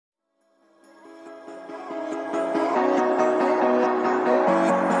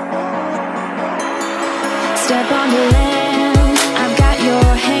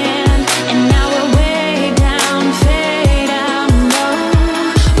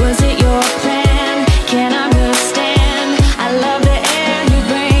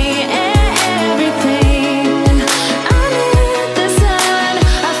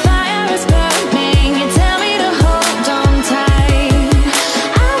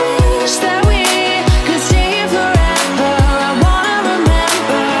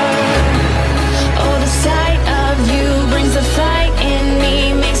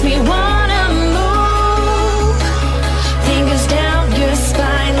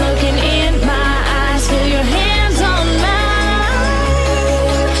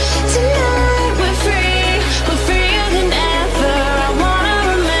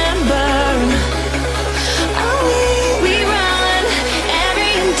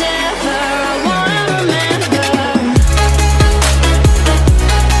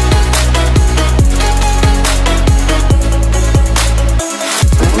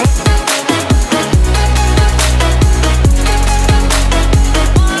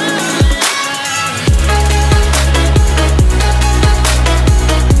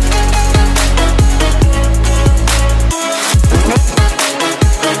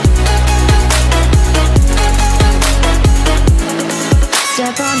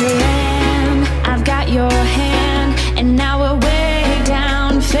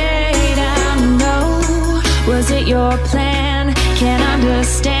your plan. Can't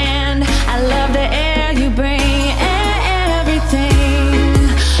understand. I love the air you bring, everything.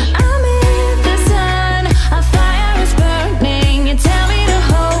 I'm in the sun, a fire is burning. You tell me to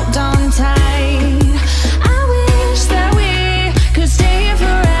hold on tight. I wish that we could stay here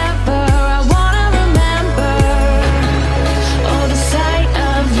forever. I wanna remember. Oh, the sight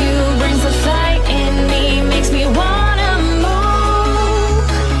of you brings the fight in me, makes me wanna move.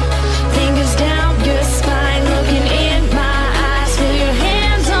 Fingers down your spine, looking in my eyes, feel your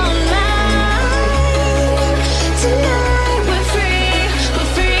hands on mine. Tonight we're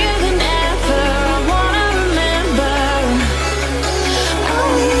freer than ever. I wanna remember.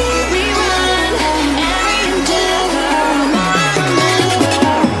 Oh, we run every endeavor. I wanna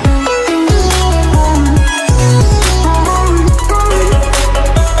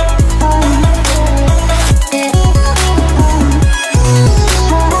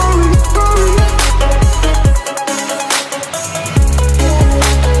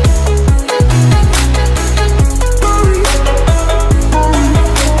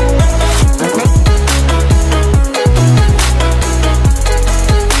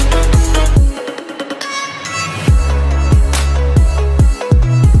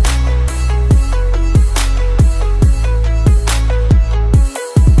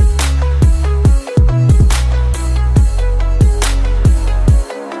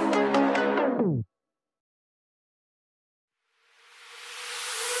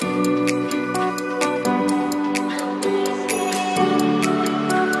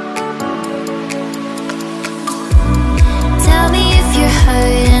Tell me if you're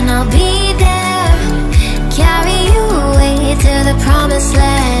hurt and I'll be there. Carry you away to the promised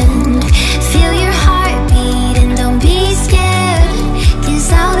land. Feel your heartbeat and don't be scared. 'Cause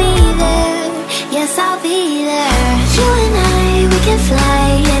I'll be there, yes I'll be there. You and I, we can fly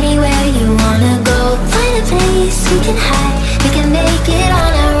anywhere you wanna go. Find a place we can hide, we can make it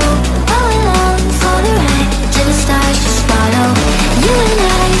on our own. Go along for the ride, to the stars just follow. You and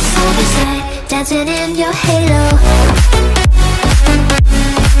I, side by side, dancing in your halo.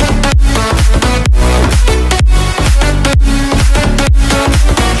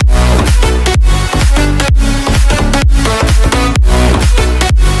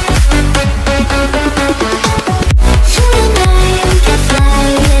 You and I, we can fly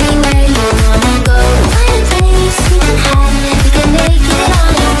anywhere you wanna go. Find a place we can hide, we can make it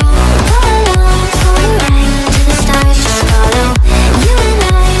on our own. Go along for the ride, to the stars just follow. You and I,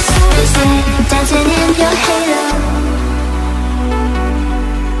 side by side, dancing in your halo.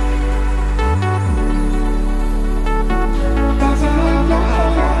 Dancing in your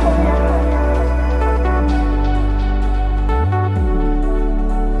halo.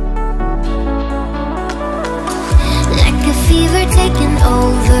 Like a fever taking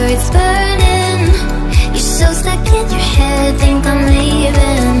over, it's burning. You're so stuck in your head, think I'm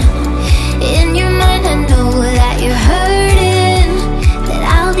leaving. In your mind I know that you're hurting, that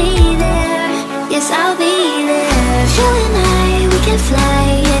I'll be there, yes I'll be there. You and I, we can fly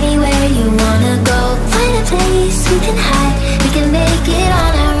anywhere you wanna go. Find a place we can hide, we can make it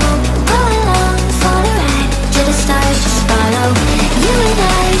on our own. Go along for the ride, to the stars just follow. You and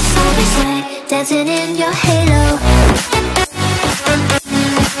I, side by side, dancing in your halo.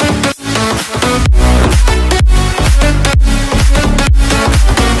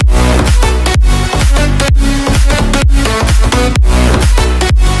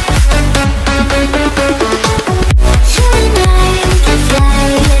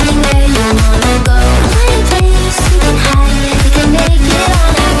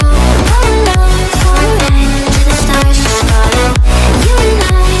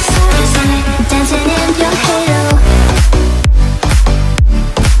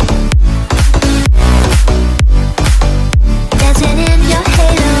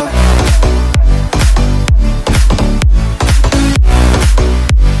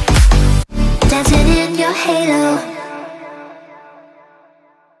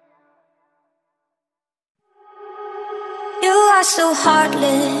 so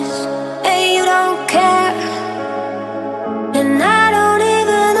heartless, and you don't care. And I don't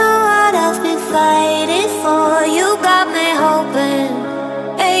even know what I've been fighting for. You got me hoping,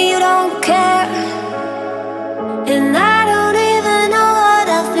 and you don't care. And I don't even know what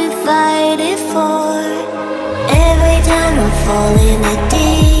I've been fighting for. Every time I'm falling a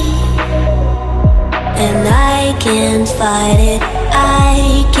deep, and I can't fight it,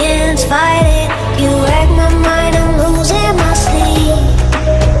 I can't fight it. You wreck my mind, I'm losing my sleep.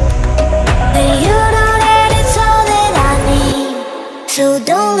 And you know that it's all that I need, so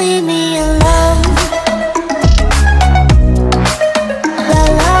don't leave me alone. La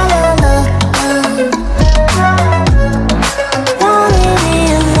la la la, don't leave me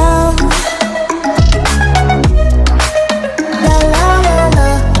alone. La la la la,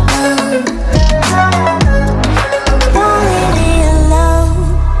 don't leave me alone.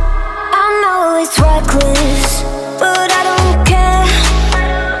 I know it's reckless, but I don't care.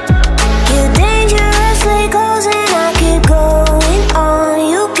 You're dangerously close and I keep going on.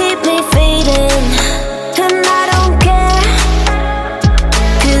 You keep me fading, and I don't care.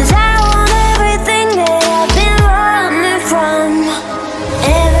 'Cause I want everything that I've been running from.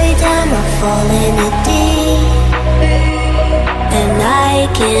 Every time I fall in it deep, and I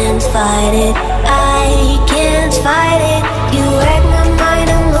can't fight it, I can't fight it. You wreck my mind,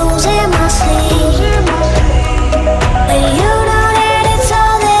 I'm losing my sleep. And you know that it's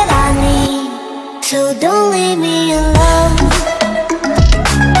all that I need, so don't leave me alone.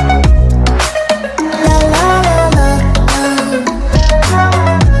 La la la la,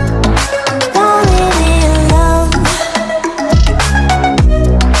 don't leave me alone.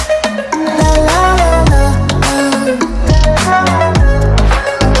 La la la la,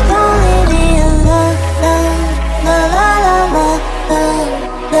 don't leave me alone. La la la la,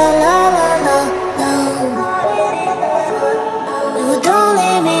 la la la la, don't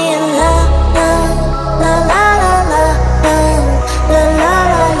leave me alone. La la la la, la la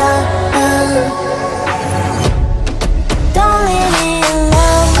la la, don't leave me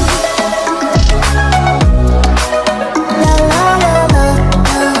alone. La la la la,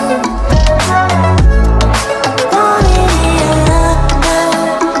 don't leave me alone.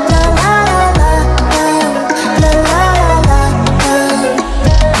 La la la la, la la la la,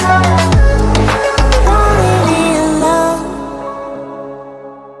 don't leave me alone.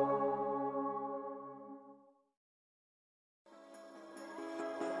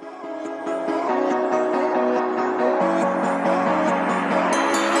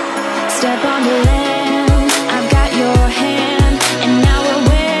 Step on the land, I've got your hand, and now we're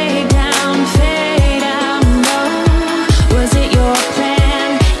way down, fade out low. Was it your plan?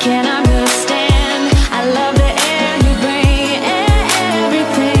 Can't understand. I love the air you bring,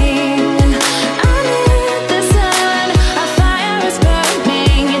 everything. Underneath the sun, a fire is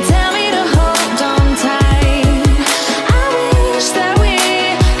burning. You tell me to hold on tight. I wish that we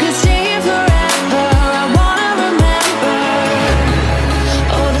could stay here forever. I wanna remember.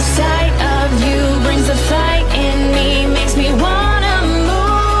 Oh, the sight of you brings a fight in me, makes me wanna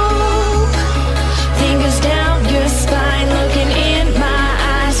move. Fingers down your spine, looking in my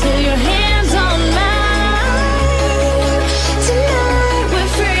eyes, feel your hands on mine. Tonight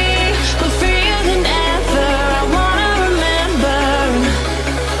we're freer than ever. I wanna remember.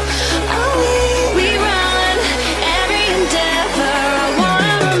 Oh, we run every endeavor. I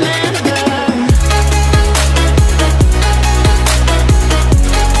wanna remember.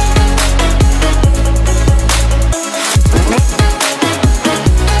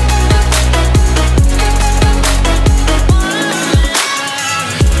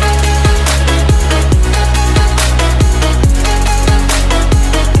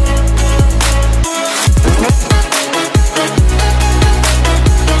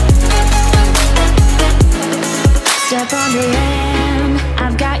 Step on the land,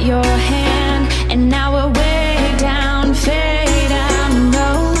 I've got your hand, and now we're way down, fade out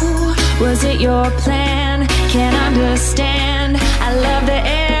low. Was it your plan? Can't understand. I love the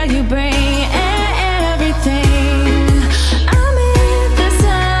air you bring, everything. I'm in the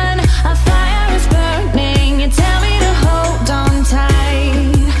sun, a fire is burning. You tell me to hold on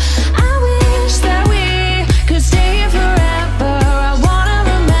tight. I wish that we could stay here forever. I wanna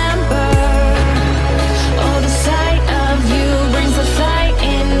remember. Oh, the sight of you brings a fight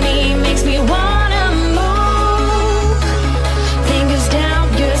in me, makes me wanna move. Fingers down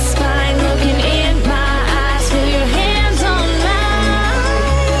your spine, looking in my eyes, feel your hands on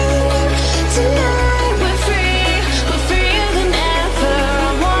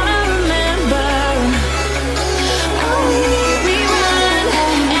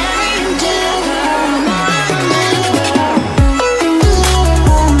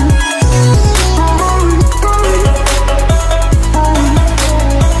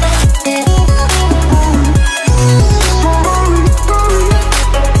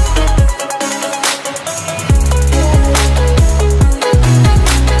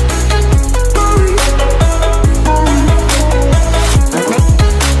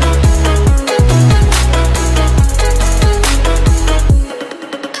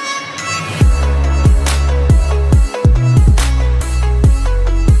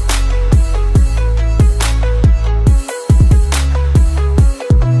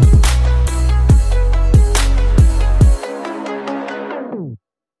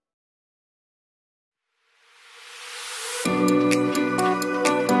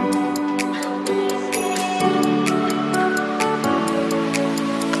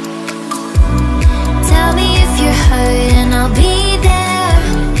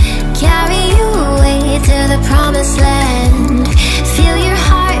the promised land. Feel your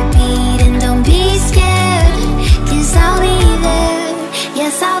heartbeat and don't be scared, 'cause I'll be there,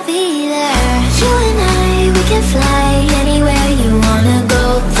 yes I'll be there. You and I, we can fly